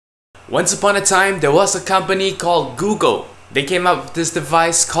Once upon a time, there was a company called Google. They came up with this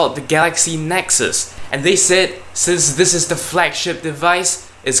device called the Galaxy Nexus, and they said since this is the flagship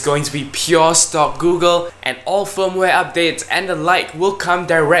device, it's going to be pure stock Google and all firmware updates and the like will come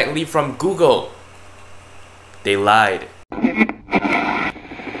directly from Google. They lied.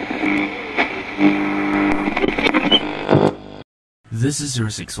 This is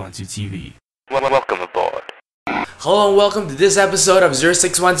 0612 TV. Welcome aboard. Hello and welcome to this episode of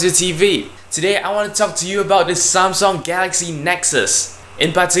 0612 TV. Today I want to talk to you about the Samsung Galaxy Nexus.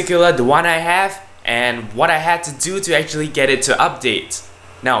 In particular, the one I have and what I had to do to actually get it to update.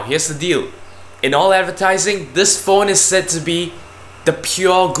 Now here's the deal. In all advertising, this phone is said to be the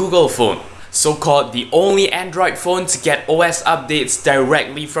pure Google phone. So-called the only Android phone to get OS updates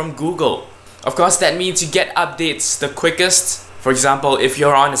directly from Google. Of course that means you get updates the quickest. For example, if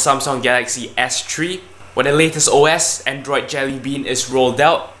you're on the Samsung Galaxy S3, when the latest OS, Android Jelly Bean, is rolled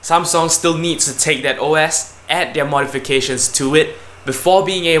out, Samsung still needs to take that OS, add their modifications to it, before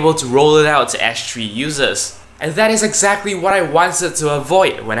being able to roll it out to S3 users. And that is exactly what I wanted to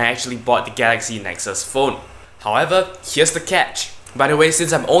avoid when I actually bought the Galaxy Nexus phone. However, here's the catch. By the way,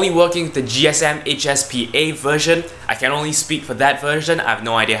 since I'm only working with the GSM HSPA version, I can only speak for that version. I have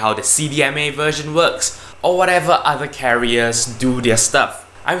no idea how the CDMA version works, or whatever other carriers do their stuff.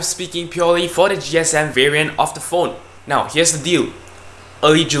 I'm speaking purely for the GSM variant of the phone. Now, here's the deal.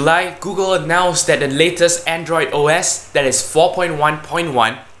 Early July, Google announced that the latest Android OS, that is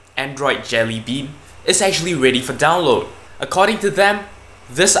 4.1.1 Android Jelly Bean, is actually ready for download. According to them,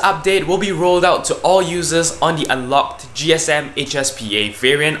 this update will be rolled out to all users on the unlocked GSM HSPA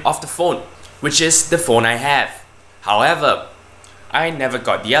variant of the phone, which is the phone I have. However, I never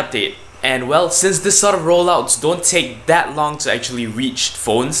got the update. And well, since this sort of rollouts don't take that long to actually reach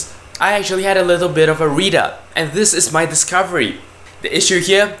phones, I actually had a little bit of a read up, and this is my discovery. The issue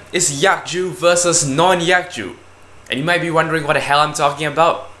here is YAKJUXW versus Non-Yakju. And you might be wondering what the hell I'm talking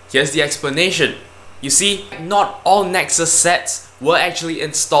about. Here's the explanation. You see, not all Nexus sets were actually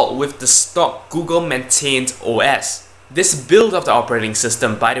installed with the stock Google maintained OS. This build of the operating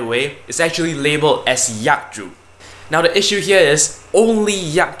system, by the way, is actually labeled as YAKJUXW. Now the issue here is, only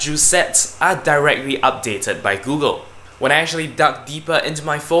YAKJUXW sets are directly updated by Google. When I actually dug deeper into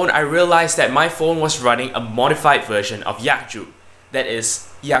my phone, I realized that my phone was running a modified version of YAKJUXW, that is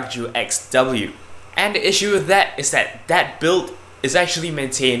YAKJUXW. And the issue with that is that that build is actually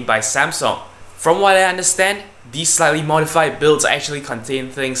maintained by Samsung. From what I understand, these slightly modified builds actually contain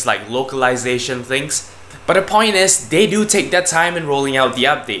things like localization things, but the point is, they do take their time in rolling out the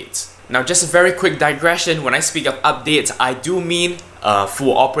updates. Now just a very quick digression, when I speak of updates, I do mean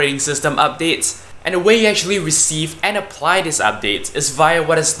full operating system updates. And the way you actually receive and apply these updates is via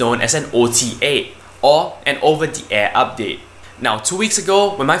what is known as an OTA, or an Over The Air update. Now 2 weeks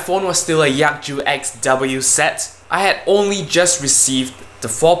ago, when my phone was still a YAKJUXW set, I had only just received the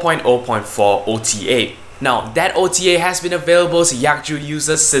 4.0.4 OTA. Now that OTA has been available to YAKJUXW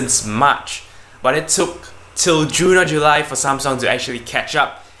users since March, but it took till June or July for Samsung to actually catch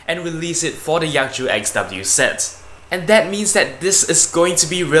up and release it for the YAKJUXW set. And that means that this is going to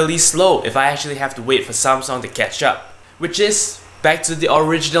be really slow if I actually have to wait for Samsung to catch up. Which is, back to the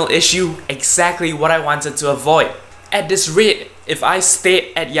original issue, exactly what I wanted to avoid. At this rate, if I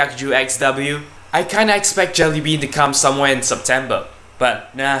stay at YAKJUXW, I kinda expect Jelly Bean to come somewhere in September.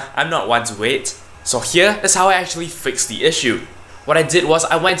 But nah, I'm not one to wait. So here is how I actually fixed the issue. What I did was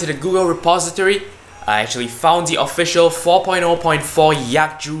I went to the Google repository. I actually found the official 4.0.4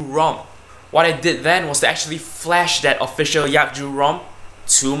 YAKJUXW ROM. What I did then was to actually flash that official YAKJUXW ROM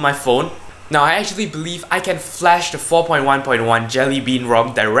to my phone. Now I actually believe I can flash the 4.1.1 Jelly Bean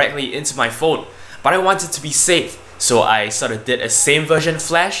ROM directly into my phone, but I wanted to be safe, so I sort of did a same version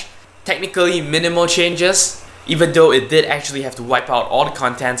flash, technically minimal changes, even though it did actually have to wipe out all the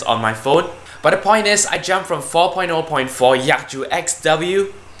contents on my phone. But the point is, I jumped from 4.0.4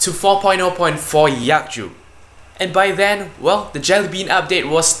 YAKJUXW to 4.0.4 YAKJUXW. And by then, well, the Jelly Bean update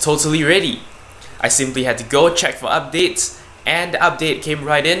was totally ready. I simply had to go check for updates, and the update came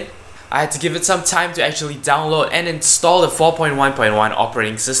right in. I had to give it some time to actually download and install the 4.1.1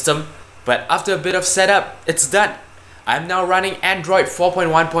 operating system, but after a bit of setup, it's done. I'm now running Android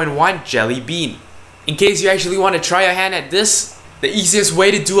 4.1.1 Jelly Bean. In case you actually want to try your hand at this, the easiest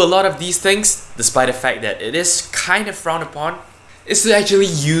way to do a lot of these things, despite the fact that it is kind of frowned upon, is to actually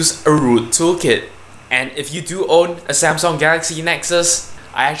use a root toolkit. And if you do own a Samsung Galaxy Nexus,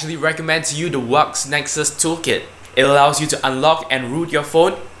 I actually recommend to you the Wugs Nexus Toolkit. It allows you to unlock and root your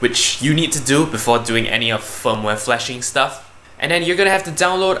phone, which you need to do before doing any of firmware flashing stuff. And then you're gonna have to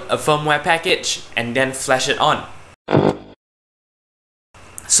download a firmware package and then flash it on.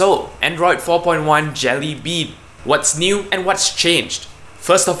 So, Android 4.1 Jelly Bean. What's new and what's changed?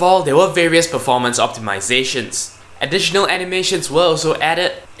 First of all, there were various performance optimizations. Additional animations were also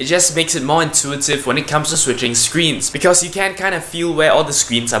added. It just makes it more intuitive when it comes to switching screens, because you can kind of feel where all the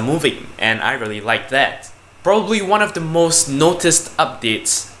screens are moving, and I really like that. Probably one of the most noticed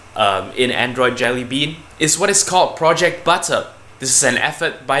updates in Android Jelly Bean is what is called Project Butter. This is an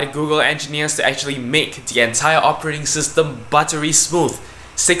effort by the Google engineers to actually make the entire operating system buttery smooth,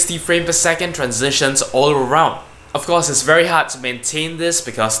 60 frames per second transitions all around. Of course, it's very hard to maintain this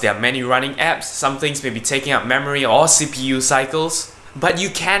because there are many running apps, some things may be taking up memory or CPU cycles, but you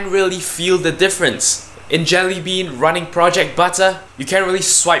can really feel the difference. In Jelly Bean running Project Butter, you can really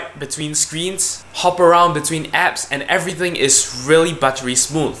swipe between screens, hop around between apps, and everything is really buttery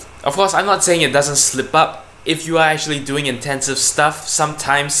smooth. Of course, I'm not saying it doesn't slip up. If you are actually doing intensive stuff,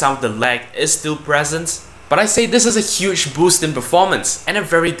 sometimes some of the lag is still present, but I say this is a huge boost in performance and a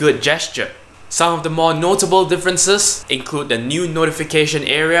very good gesture. Some of the more notable differences include the new notification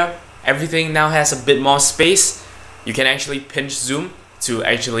area. Everything now has a bit more space. You can actually pinch zoom to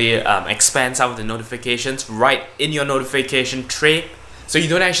actually expand some of the notifications right in your notification tray, so you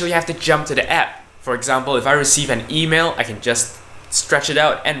don't actually have to jump to the app. For example, if I receive an email, I can just stretch it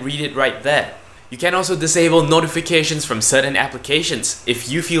out and read it right there. You can also disable notifications from certain applications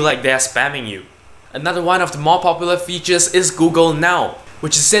if you feel like they are spamming you. Another one of the more popular features is Google Now,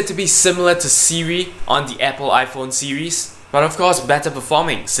 which is said to be similar to Siri on the Apple iPhone series, but of course better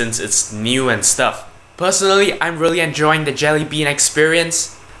performing since it's new and stuff. Personally, I'm really enjoying the Jelly Bean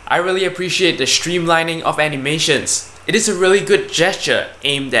experience. I really appreciate the streamlining of animations. It is a really good gesture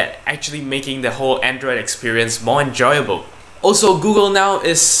aimed at actually making the whole Android experience more enjoyable. Also, Google Now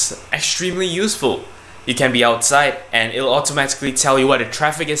is extremely useful. You can be outside and it'll automatically tell you what the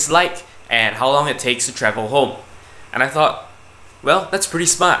traffic is like and how long it takes to travel home. And I thought, well, that's pretty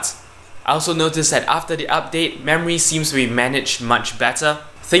smart. I also noticed that after the update, memory seems to be managed much better.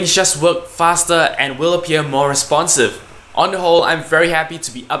 Things just work faster and will appear more responsive. On the whole, I'm very happy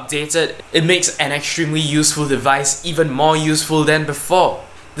to be updated. It makes an extremely useful device even more useful than before.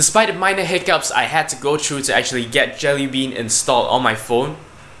 Despite the minor hiccups I had to go through to actually get Jelly Bean installed on my phone,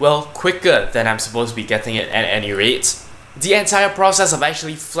 well, quicker than I'm supposed to be getting it at any rate, the entire process of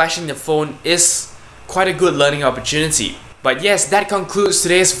actually flashing the phone is quite a good learning opportunity. But yes, that concludes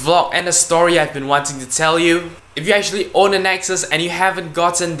today's vlog and the story I've been wanting to tell you. If you actually own a Nexus and you haven't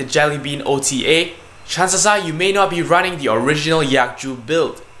gotten the Jelly Bean OTA, chances are you may not be running the original YAKJUXW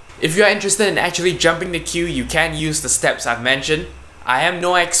build. If you are interested in actually jumping the queue, you can use the steps I've mentioned. I am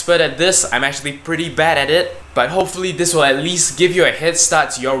no expert at this, I'm actually pretty bad at it, but hopefully this will at least give you a head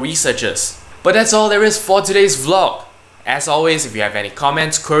start to your researches. But that's all there is for today's vlog. As always, if you have any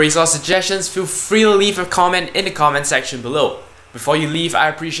comments, queries or suggestions, feel free to leave a comment in the comment section below. Before you leave, I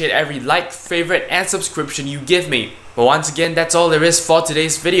appreciate every like, favorite and subscription you give me. But once again, that's all there is for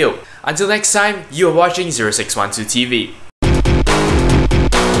today's video. Until next time, you are watching 0612 TV.